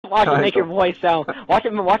watch it make your voice sound. Watch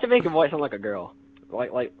it make your voice sound like a girl.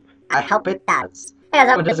 Like. I hope it does.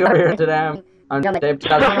 I'm just over here today. I'm Dave.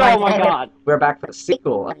 Oh my god. We're back for the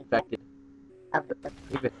sequel of Infected.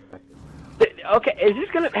 Okay, is this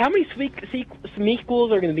gonna? How many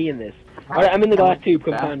sequels are gonna be in this? Alright, I'm in the glass tube.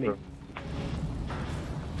 Come find me.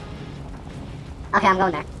 Okay, I'm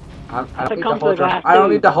going there. I don't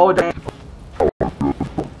need the whole damn.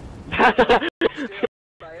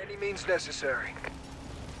 By any means necessary.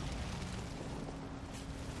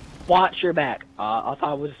 Watch your back. I thought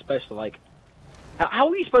I was supposed to like. How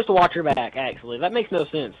are you supposed to watch your back? Actually, that makes no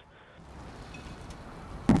sense.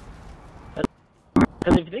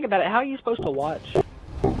 Because if you think about it, how are you supposed to watch?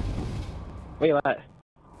 Wait, what?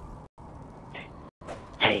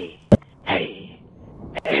 Hey,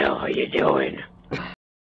 how are you doing?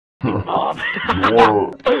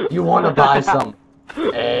 You want to buy some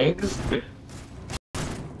eggs?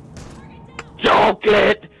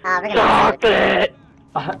 Chocolate! Chocolate!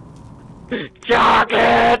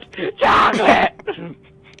 Chocolate! Chocolate!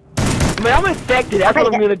 I mean, I'm infected. That's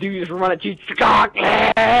what I'm gonna do is run at you.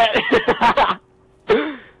 Chocolate!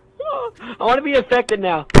 I want to be infected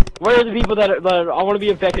now. Where are the people that I want to be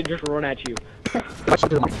infected just run at you?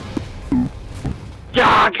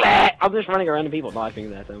 Chocolate! I'm just running around and people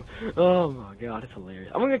laughing at them. Oh my god, it's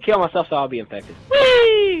hilarious. I'm gonna kill myself so I'll be infected.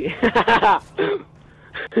 Whee!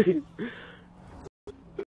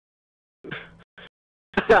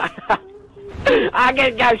 I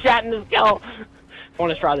get got shot in the skull. I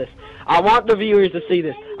want to try this. I want the viewers to see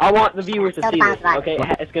this. I want the viewers to see this. Okay,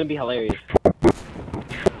 it's gonna be hilarious.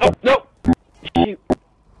 Oh no! Shoot.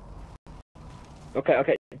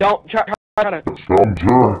 Okay. Don't try to.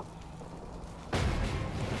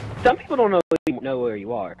 Some people don't know where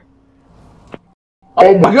you are.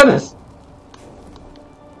 Oh my goodness!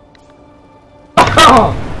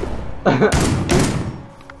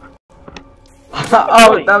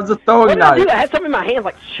 Oh, that was a throwing knife. What did I do? I had something in my hands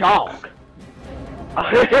like chalk.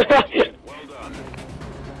 Well done.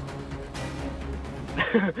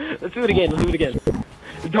 Let's do it again.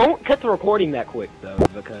 Don't cut the recording that quick though,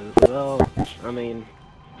 because well, I mean,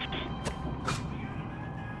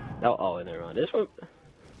 oh, never mind. This one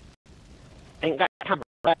ain't got time.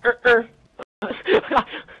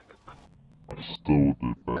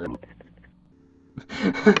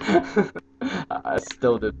 I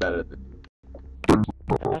still did better than you.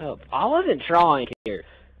 Shut up. I wasn't trying here.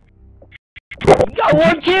 You got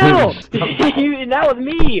one kill! And that was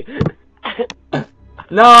me!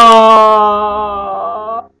 No!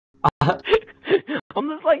 I'm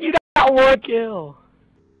just like, you got one kill!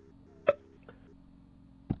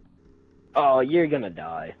 Oh, you're gonna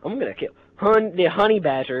die. I'm gonna kill the Honey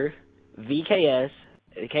Badger, VKS,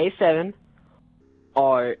 K7,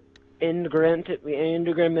 or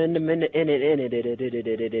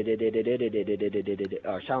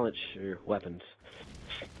or silencer weapons.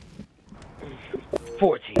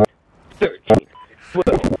 14, 13,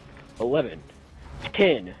 12, 11,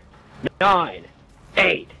 10, 9,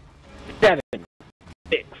 8, 7,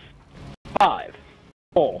 6, 5,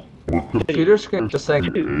 4. Computer screen just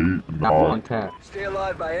saying not 110. Stay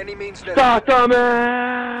alive by any means necessary. Start the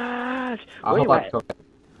match! I hope I come.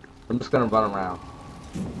 I'm just gonna run around.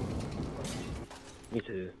 Me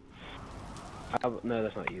too. No,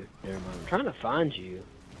 that's not you. Never mind. I'm trying to find you.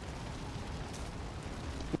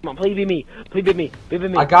 Come on, please be me. Please be me. Please be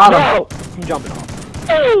me. I got him. No! I'm jumping off.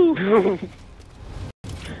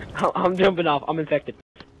 I'm jumping off. I'm infected.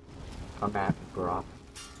 I'm happy, bro.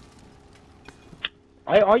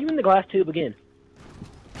 Are you in the glass tube again?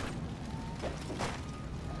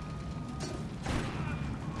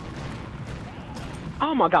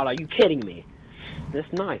 Oh my god, are you kidding me? This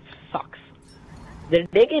knife sucks. The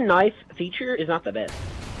digging knife feature is not the best.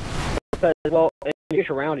 Because, well, if you're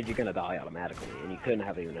surrounded, you're gonna die automatically, and you couldn't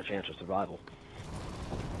have even a chance of survival.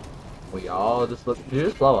 We all just look. Did you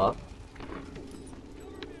just blow up?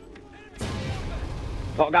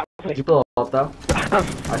 Oh, got me. Did you blow up though?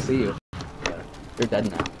 I see you. You're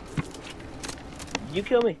dead now. You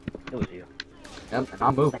kill me? It was you. Yep, and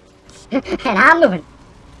I'm moving. And I'm moving.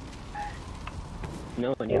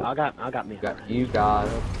 No, and you. I got me. You got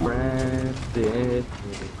a friend in me.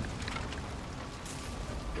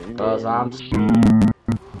 Cause I'm.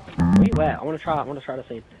 Where you at? I wanna try the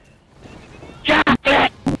scene.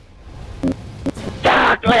 Chocolate!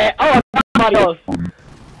 Chocolate! Oh, somebody else.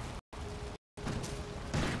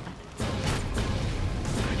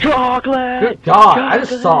 Chocolate! Good God! Chocolate! I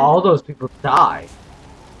just saw all those people die.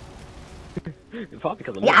 Probably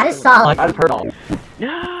because of Yeah, I just saw. Like I heard all.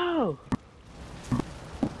 No!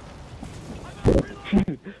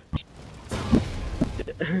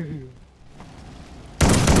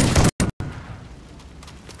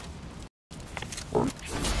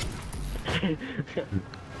 I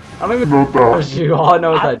don't even know if that was you. All I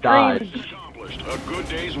know is I died. Accomplished. A good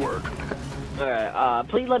day's work. Alright,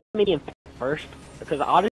 please let me get infected first, because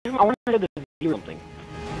I want to do something.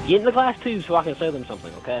 Get in the class too so I can show them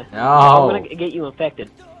something, okay? No. I'm gonna get you infected.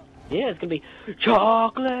 Yeah, it's gonna be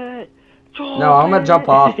chocolate! Chocolate! No, I'm gonna jump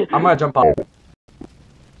off. I'm gonna jump off.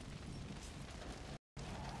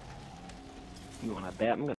 You wanna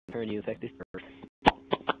bet? I'm gonna turn you infected first.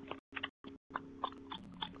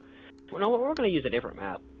 Well, no, we're gonna use a different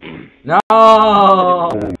map. No!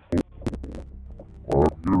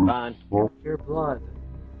 Fine. Your blood.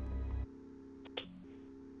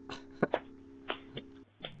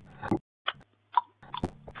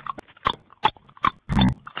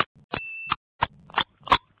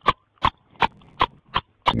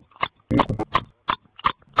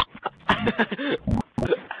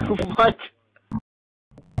 What?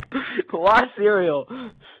 Why cereal?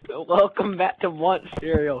 Welcome back to what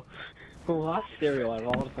cereal? Why cereal? Out of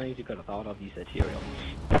all the things you could have thought of, you said cereal.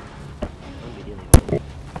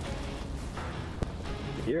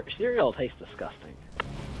 Cereal tastes disgusting.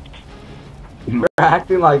 You're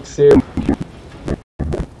acting like cereal.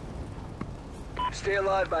 Stay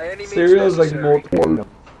alive by any means Cereal's like necessary. multiple.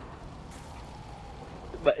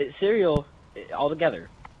 But it's cereal altogether.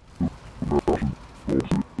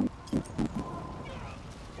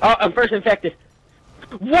 Oh, I'm first infected.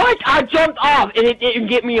 What? I jumped off and it didn't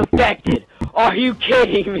get me infected. Are you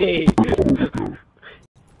kidding me?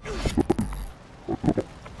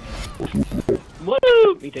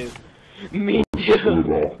 Woo! Me too. Me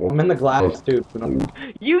too. I'm in the glass, dude.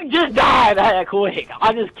 You just died that quick.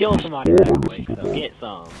 I just killed somebody that quick, so get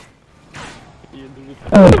some.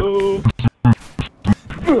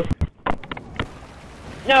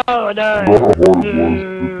 No, no.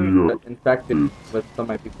 Infected with so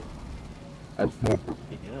many people. That's Yeah,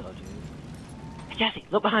 dude. Hey, Jesse,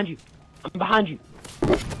 look behind you. I'm behind you.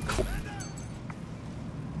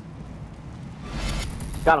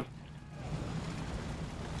 Got him.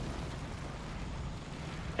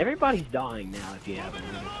 Everybody's dying now, if you haven't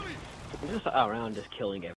noticed. I'm just around just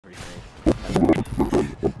killing everything.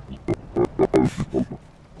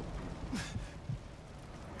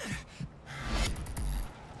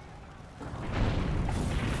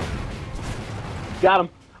 Got him.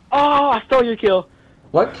 Oh, I stole your kill.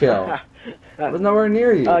 what kill? I was nowhere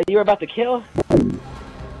near you. You were about to kill?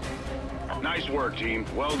 Nice work, team.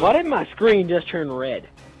 Well done. Why did my screen just turn red?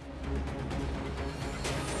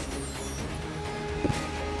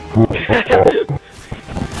 Look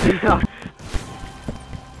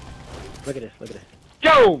at this, look at this.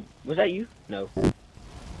 Joe! Was that you? No.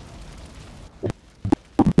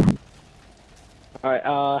 Alright,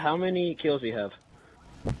 how many kills do you have?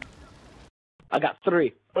 I got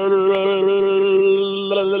 3.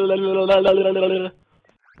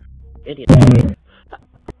 Indian.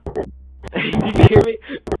 Did you hear me?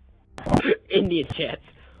 Indian chats.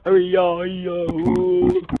 Yo.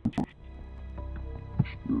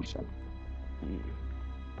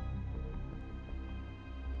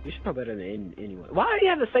 You should know better than anyone. Why do you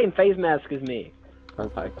have the same face mask as me?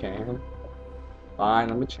 Because I can. Fine,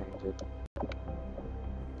 let me change it.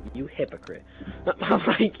 You hypocrite. I'm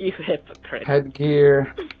like, you hypocrite.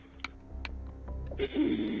 Headgear.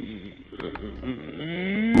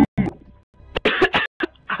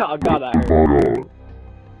 Oh god, that hurt.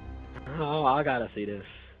 Oh, I gotta see this.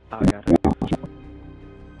 I gotta.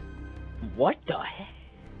 What the heck?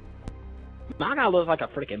 My guy looks like a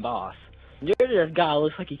freaking boss. This guy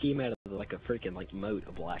looks like he came out of like a freaking like moat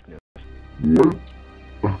of blackness.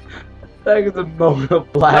 That is a moat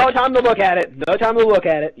of black. No time to look at it. No time to look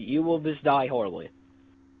at it. You will just die horribly.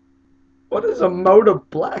 What is a moat of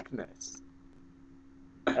blackness?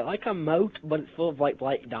 Like a moat, but it's full of like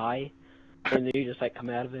black dye, and then you just like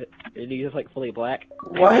come out of it, and you just like fully black.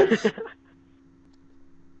 What? It's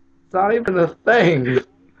not even a thing.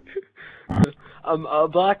 A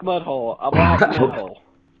black mud hole. A black mud hole.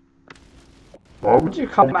 Why would you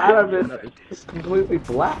come out of it just completely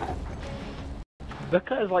black?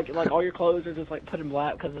 Because like all your clothes are just like put in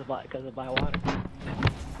black because of black water.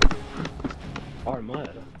 Or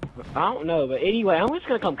mud. I don't know, but anyway, I'm just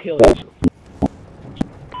gonna come kill you.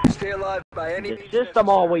 Stay alive by any means The system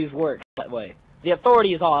always works that way. The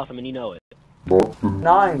authority is awesome, and you know it.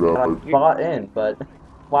 9 that I bought in, but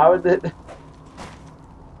why would it?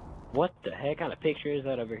 What the heck kind of picture is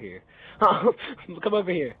that over here? Come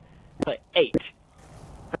over here. It's like 8.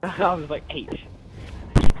 I was like 8.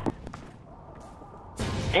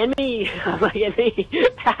 And me! I'm like, and me!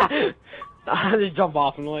 I just jump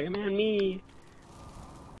off and I'm like, man, me!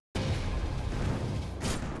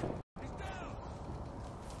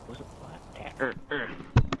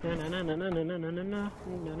 Stop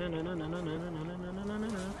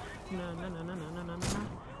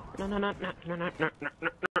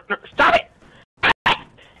it!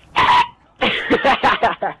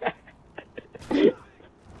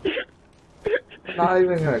 Not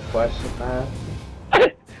even gonna question that.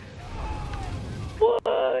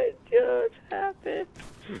 What just happened?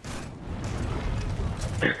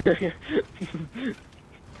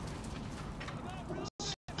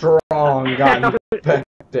 Strong got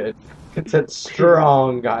infected. It said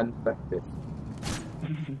strong got infected.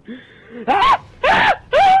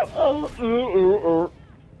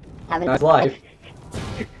 Having Nice life.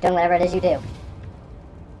 doing whatever it is you do.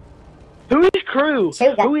 Who is Crew?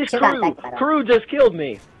 Chew got- Who is Chew got Crew? infected, by the way. Crew just killed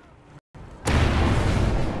me.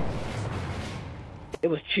 It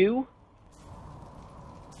was Chew?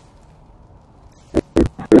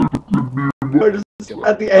 We're just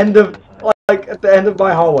at the end of, like, at the end of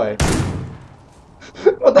my hallway.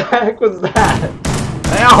 What the heck was that?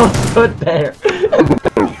 They all stood there.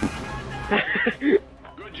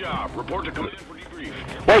 Good job. Report to command for debrief.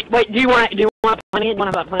 Wait, do you want to plan again?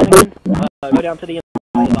 Want to plan again? Go down to the end.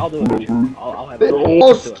 I'll do it. I'll have They it.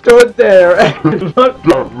 all stood there and looked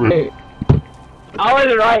at me. I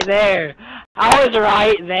was right there. I was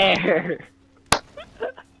right there.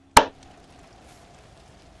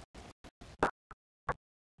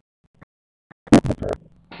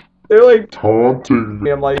 They're like taunting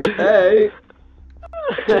me. I'm like, hey,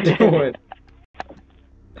 what you doing?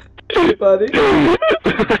 Hey, buddy,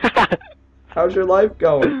 how's your life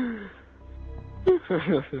going?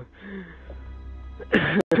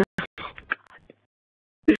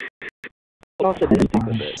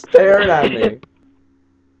 Staring at me.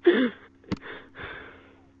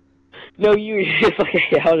 No, you just like,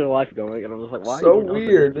 hey, how's your life going? And I was like, why? So are you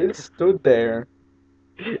weird. They stood there.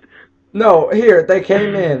 No, here, they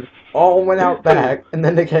came in, all went out back, and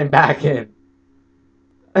then they came back in.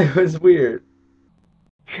 It was weird.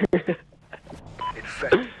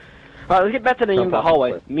 Infected. Alright, let's get back to the end of the Jump off the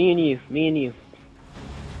hallway. cliff. Me and you.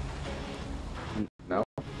 No.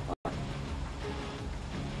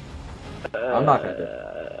 I'm not gonna do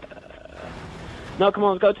it. No, come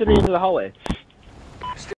on, let's go to the end of the hallway.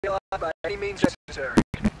 Stay alive by any means necessary.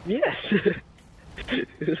 Yes.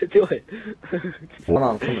 Let's do it. Hold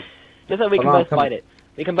on, come on. Just so we can Hold on, both come fight it.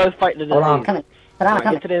 We can both fight the disease. Hold on. Coming. But I'm Alright,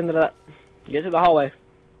 coming. get to the end of the... Get to the hallway.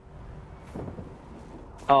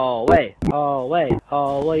 Hallway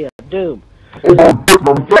of doom.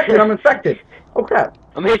 I'm infected! Oh crap.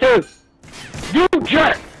 I'm here too! You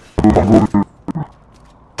jerk!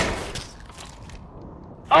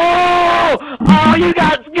 Oh, you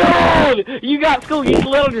got schooled! You got schooled! You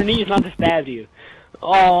slid on your knees not to stab you.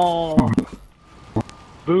 Oh.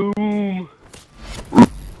 Boom.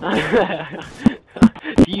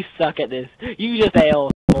 You suck at this. You just fail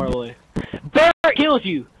horribly. Barrett killed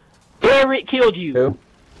you! Barrett killed you! Who?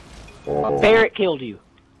 Barrett killed you.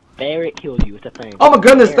 Barrett killed you. It's a thing. Oh my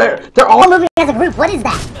goodness, they're all All moving as a group. What is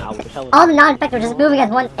that? All the non-infected are just moving as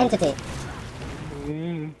one entity.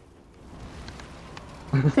 Mm.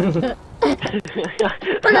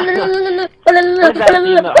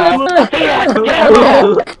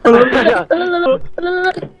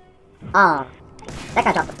 Oh, that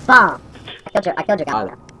guy dropped a bomb. I killed your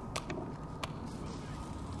guy.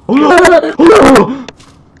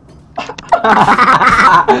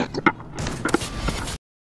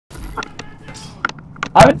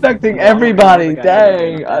 I'm infecting everybody,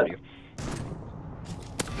 dang.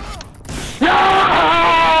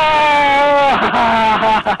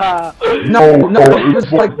 No, it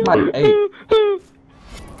was like my 8.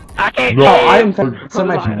 I can't. No, I infected so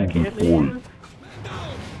much. I can't see you.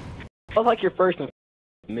 I was like your first one.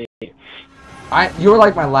 Me. You were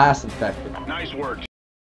like my last infected. Nice work.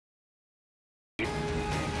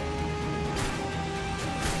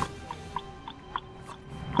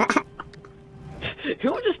 He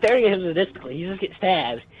was just staring at him sadistically. He just gets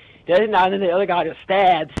stabbed. He doesn't know, and then the other guy just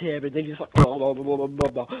stabs him, and then he's like, blah, blah, blah, blah, blah,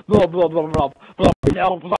 blah, blah, blah, blah, blah, blah, blah,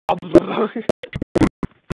 blah.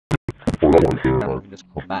 Just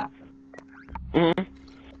pull back. Mm-hmm.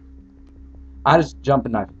 I just jump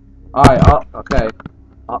and knife. Alright, okay.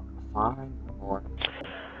 Fine, no more.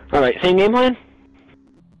 Alright, same game plan?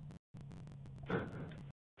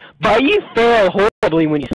 But you failed horribly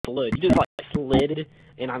when you slid. You just like slid,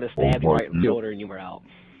 and I just stabbed you right in the shoulder, and you were out.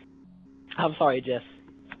 I'm sorry, Jess.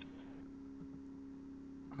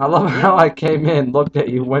 I love how I came in, looked at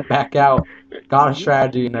you, went back out, got a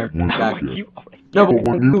strategy, and then went back. No, but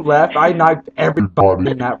when you left, I knifed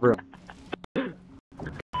everybody in that room.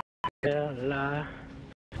 Oh,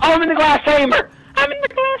 I'm in the glass chamber! I'm in the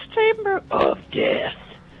glass chamber of death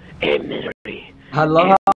and misery. I love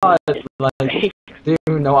how I, like, dude,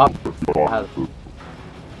 no, Alright,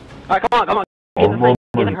 come on. Get in the thing.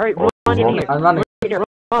 Get in the hurry. Run in here. I'm running. In here.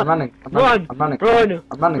 I'm running. Run. I'm running. Run.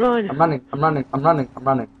 I'm running. Run. I'm running. I'm running. I'm running. I'm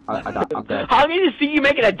running. I'm dead. I need to see you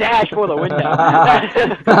making a dash for the window.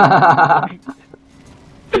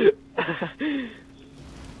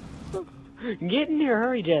 Get in here,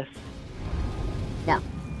 hurry, Jess. No.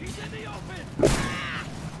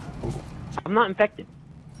 I'm not infected.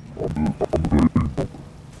 Come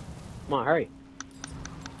on, hurry.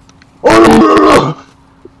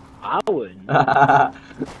 I wouldn't.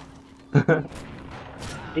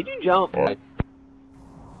 Did you jump?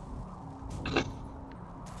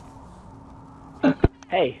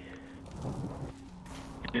 Hey.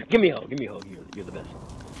 Give me a hug. You're the best.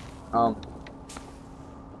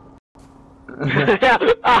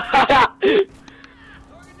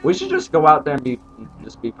 We should just go out there and be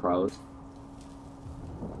pros.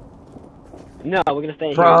 No, we're gonna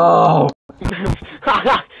stay Pro. here.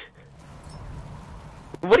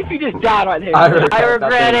 What if you just died right there? I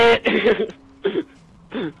regret it.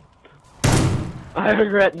 I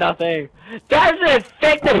regret nothing. There's an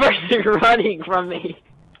infected person running from me.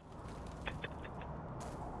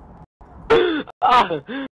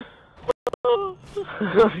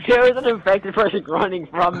 There was an infected person running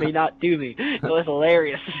from me, not to me. It was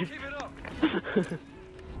hilarious.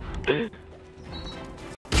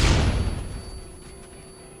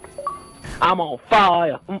 I'm on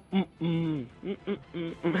fire.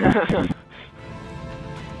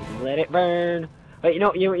 Let it burn. But you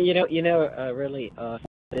know, really, a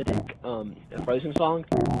Frozen song.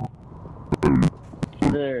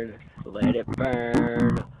 Let it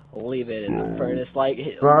burn. Leave it in the furnace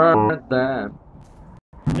like. Burn them.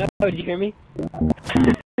 No, did you hear me?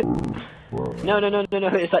 No.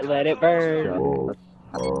 It's like let it burn. No.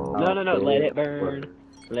 Let it burn.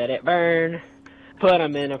 Let it burn. Put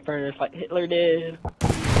them in a furnace like Hitler did.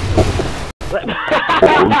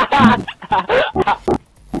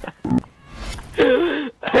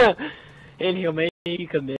 And he'll make you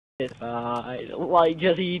commit suicide, like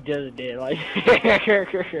he just did, like.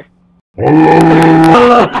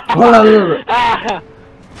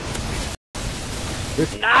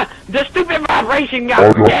 The stupid vibration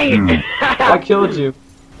got dang it. I killed you.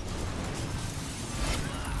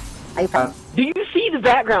 Do you see the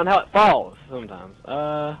background how it falls sometimes?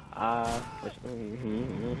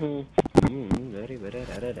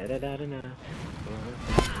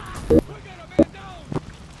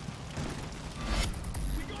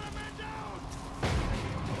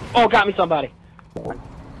 Oh, got me somebody.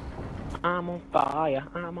 I'm on fire,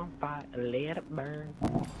 let it burn.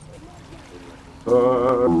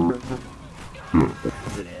 Burn.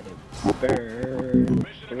 Let it burn.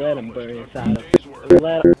 Let them burn inside of.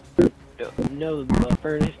 Let them. No, the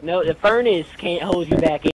furnace. No, the furnace can't hold you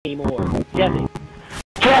back anymore. Jesse.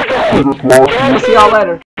 I'll see y'all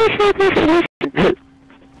later.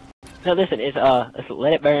 No, listen. It's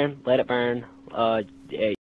let it burn. Let it burn.